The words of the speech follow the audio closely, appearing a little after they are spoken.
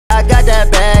I got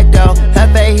that bag though.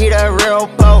 Hefe, he the real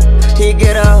boat. He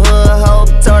get a hood hoe,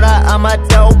 told her I'm a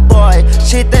dope boy.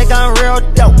 She think I'm real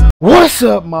dope. What's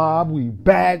up, mob? We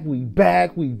back with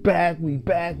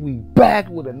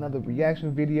another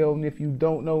reaction video. And if you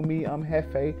don't know me, I'm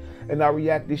Hefe, and I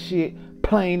react to shit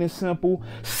plain and simple.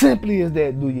 Simply as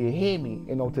that, do you hear me?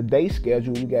 And on today's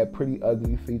schedule, we got Pretty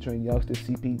Ugly featuring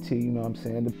YOUNGSTACPT, you know what I'm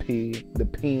saying? The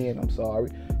pen, I'm sorry,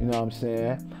 you know what I'm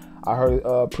saying? I heard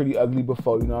Pretty Ugly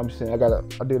before, you know what I'm saying? I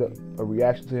did a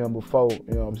reaction to him before,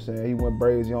 you know what I'm saying? He went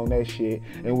crazy on that shit,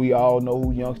 and we all know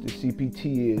who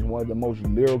YOUNGSTACPT is, one of the most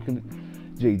lyrical.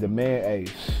 Gee, the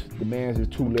man's is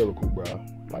too lyrical, bro.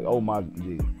 Like, oh my,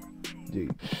 gee.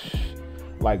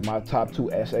 Like, my top 2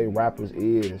 SA rappers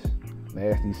is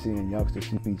Nasty C and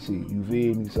YOUNGSTACPT. You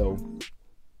feel me? So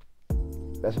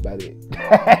that's about it.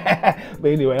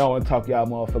 But anyway, I don't want to talk y'all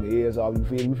motherfucking ears off. You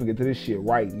feel me? We finna get to this shit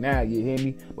right now. You hear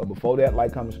me? But before that,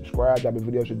 like, comment, subscribe, drop a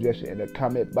video suggestion in the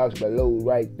comment box below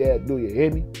right there. Do you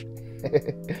hear me?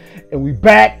 And we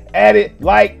back at it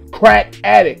like crack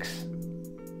addicts.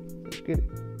 Let's get it.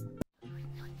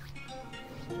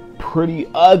 Pretty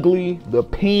Ugly, the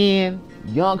pen,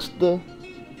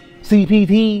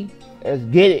 YOUNGSTACPT. Let's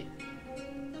get it.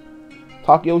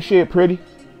 Talk your shit, Pretty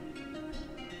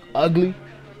Ugly.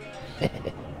 I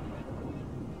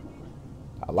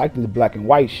like this black and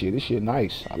white shit. This shit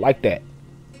nice. I like that.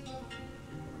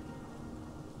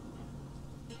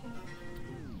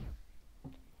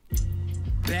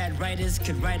 Bad writers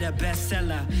could write a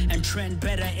bestseller and trend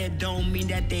better. It don't mean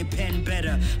that they pen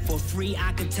better. For free,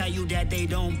 I could tell you that they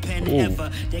don't pen ever.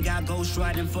 They got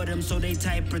ghostwriting for them, so they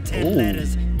type pretend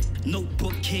letters.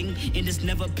 Notebook king in this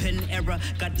never pen era.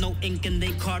 Got no ink in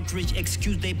they cartridge.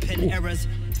 Excuse they pen errors.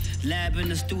 Lab in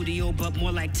the studio, but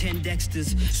more like 10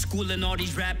 Dexters. Schooling all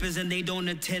these rappers and they don't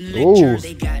attend lectures.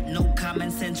 They got no common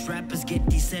sense, rappers get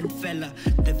decent fella.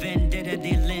 The vendetta,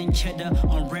 they land cheddar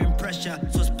on rent pressure.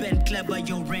 So spend clever,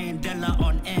 your Randella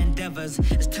on endeavors.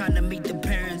 It's time to meet the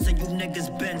parents and you niggas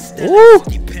been stellar.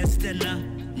 Depends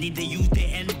need to use the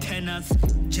antennas.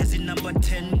 Jesse number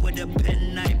 10 with a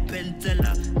pen knife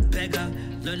penciller. Beggar,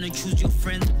 learn to choose your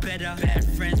friends better. Bad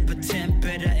friends pretend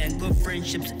better, and good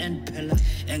friendships end pillar.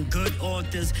 And good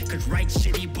authors could write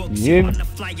shitty books. On the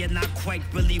fly, you're not quite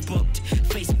really booked.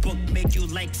 Facebook make you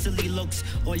like silly looks.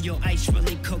 All your ice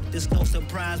really cooked. There's no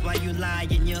surprise why you lie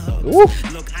in your hooks.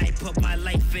 Look, I put my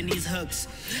life in these hooks.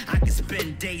 I can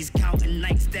spend days counting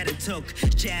nights that it took.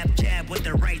 Jab, jab with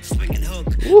the right swinging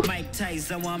hook. Mike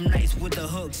Tyson, I'm nice with the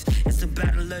hooks. It's a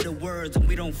battle of the words, and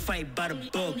we don't fight by the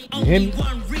book. Only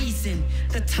one reason,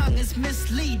 the tongue is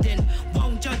misleading.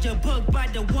 Won't judge a book by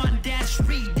the one that's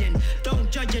reading.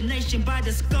 Don't judge a nation by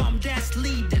the scum that's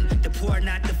leading. The poor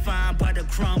not defined by the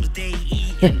crumbs they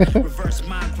eating. Reverse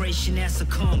migration, that's a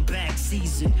comeback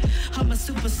season. I'm a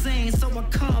super saiyan, so I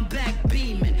come back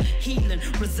beaming. Healing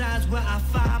resides where I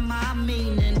find my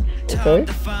meaning. Time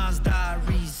defines thy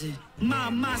reason.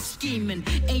 My scheming,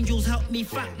 angels help me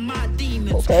fight my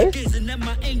demons. Gazing at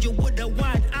my angel with the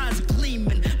wide eyes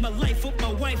gleaming. My life with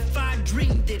my wife, I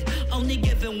dreamed it. Only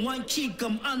giving one cheek,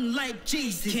 I'm unlike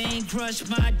Jesus. Can't crush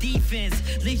my defense,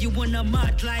 leave you in the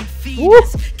mud like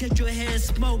fetus. Get your head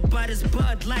smoked by this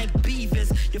bud like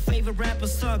Beavis. Your favorite rapper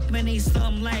suck, many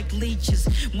some like leeches.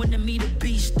 When they meet a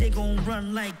beast, they gon'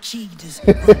 run like cheetahs.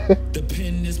 The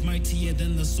pen is mightier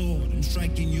than the sword. I'm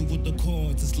striking you with the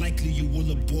chords, it's likely you will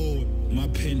abort. My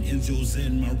pen ends your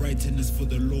zen, my writing is for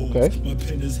the Lord. My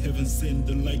pen is heaven sent,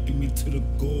 liking me to the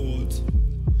gods.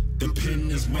 The pen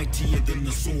is mightier than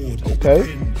the sword.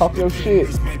 Talk your shit.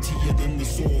 Is mightier than the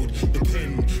sword. The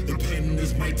pen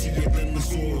is mightier than the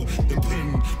sword.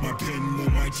 My pen more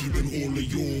mighty than all of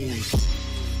yours.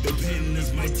 The pen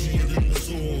is mightier than the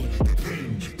sword.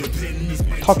 The pen is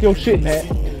mightier. Talk your shit, man.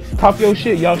 Talk your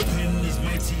shit, y'all.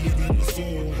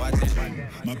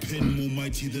 My pen more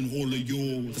mighty than all of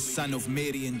yours. The son of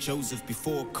Mary and Joseph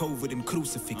before COVID and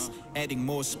crucifix. Adding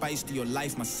more spice to your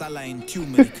life, masala and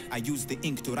turmeric. I use the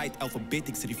ink to write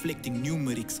alphabetics reflecting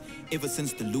numerics. Ever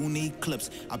since the lunar eclipse,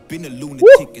 I've been a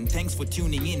lunatic. And thanks for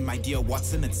tuning in, my dear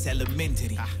Watson, it's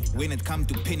elementary. When it comes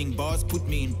to penning bars, put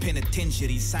me in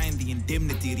penitentiary. Sign the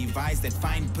indemnity, revise that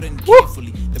fine print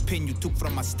carefully. The pen you took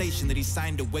from my stationery,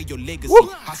 signed away your legacy.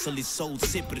 Hustle is sold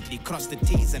separately, cross the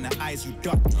T's and the I's you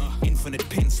dot. Infinite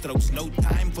pen strokes, no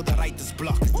time for the writer's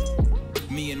block.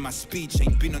 Me and my speech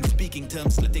ain't been on speaking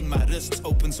terms, slitting my wrists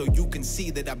open so you can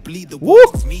see that I bleed the words.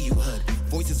 It's me you heard,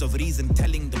 voices of reason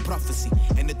telling the prophecy,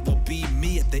 and it will be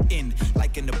me at the end,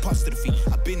 like an apostrophe.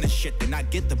 I've been a shit and I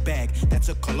get the bag, that's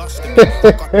a colostomy.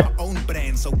 I got my own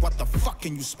brand, so what the fuck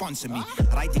can you sponsor me?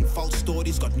 Writing false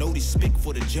stories, got no respect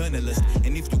for the journalist,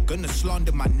 and if you're gonna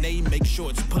slander my name, make sure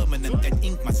it's permanent. That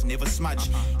ink must never smudge,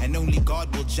 and only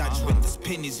God will judge. When this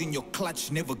pen is in your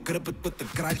clutch, never grip it with the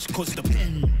grudge, cause the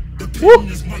pen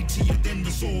is mightier than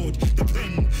the sword. The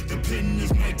pen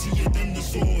is mightier than the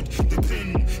sword. The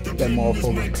pen That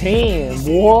motherfucker pen,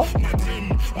 boy.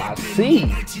 I see.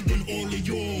 than all of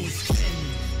yours.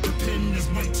 The pen is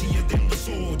mightier than the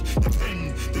sword.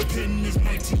 The pen is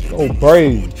mightier. Oh,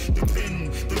 brave. The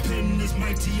pen is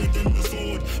mightier than the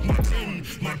sword.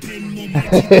 My pen more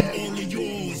mighty than all of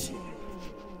yours.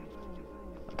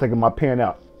 Taking my pen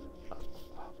out.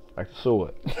 Like a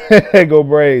sword. Go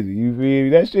brazy. You feel me?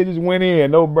 That shit just went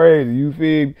in. No brazy. You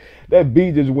feel me? That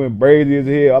beat just went brazy as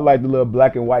hell. I like the little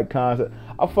black and white concept.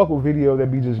 I fuck with videos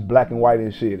that be just black and white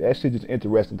and shit. That shit just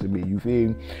interesting to me. You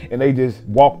feel me? And they just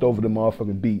walked over the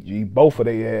motherfucking beat, G. Both of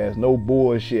their ass. No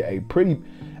bullshit. Pretty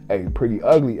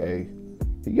ugly.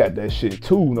 He got that shit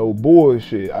too. No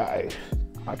bullshit.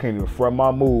 I can't even front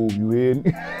my move, you hear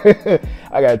me?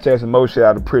 I gotta check some more shit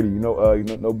out of Pretty,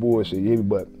 no bullshit, you hear me?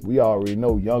 But we already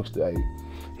know Youngster,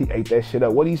 he ate that shit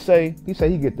up. What he say? He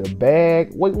say he get the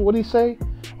bag. What he say?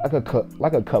 Like a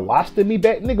colostomy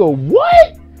bag? Nigga,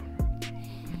 what?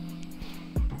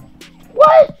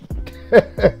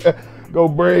 What? Go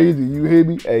brazy, you hear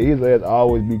me? Hey, his ass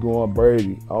always be going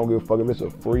brazy. I don't give a fuck if it's a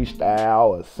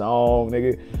freestyle, a song,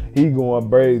 nigga. He going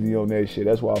brazy on that shit.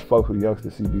 That's why I fuck with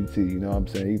YOUNGSTACPT, you know what I'm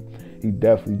saying? He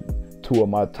definitely two of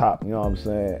my top, you know what I'm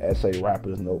saying, SA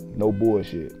rappers, no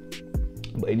bullshit.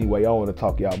 But anyway, I want to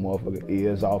talk y'all motherfucking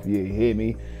ears off. You hear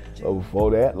me? But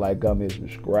before that, like, comment,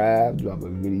 subscribe, drop a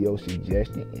video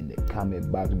suggestion in the comment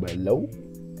box below.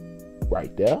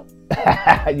 Right there.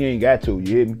 You ain't got to,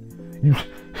 you hear me?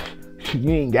 You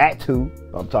ain't got to.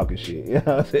 I'm talking shit, you know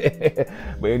what I'm saying?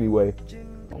 But anyway,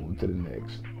 on to the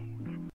next.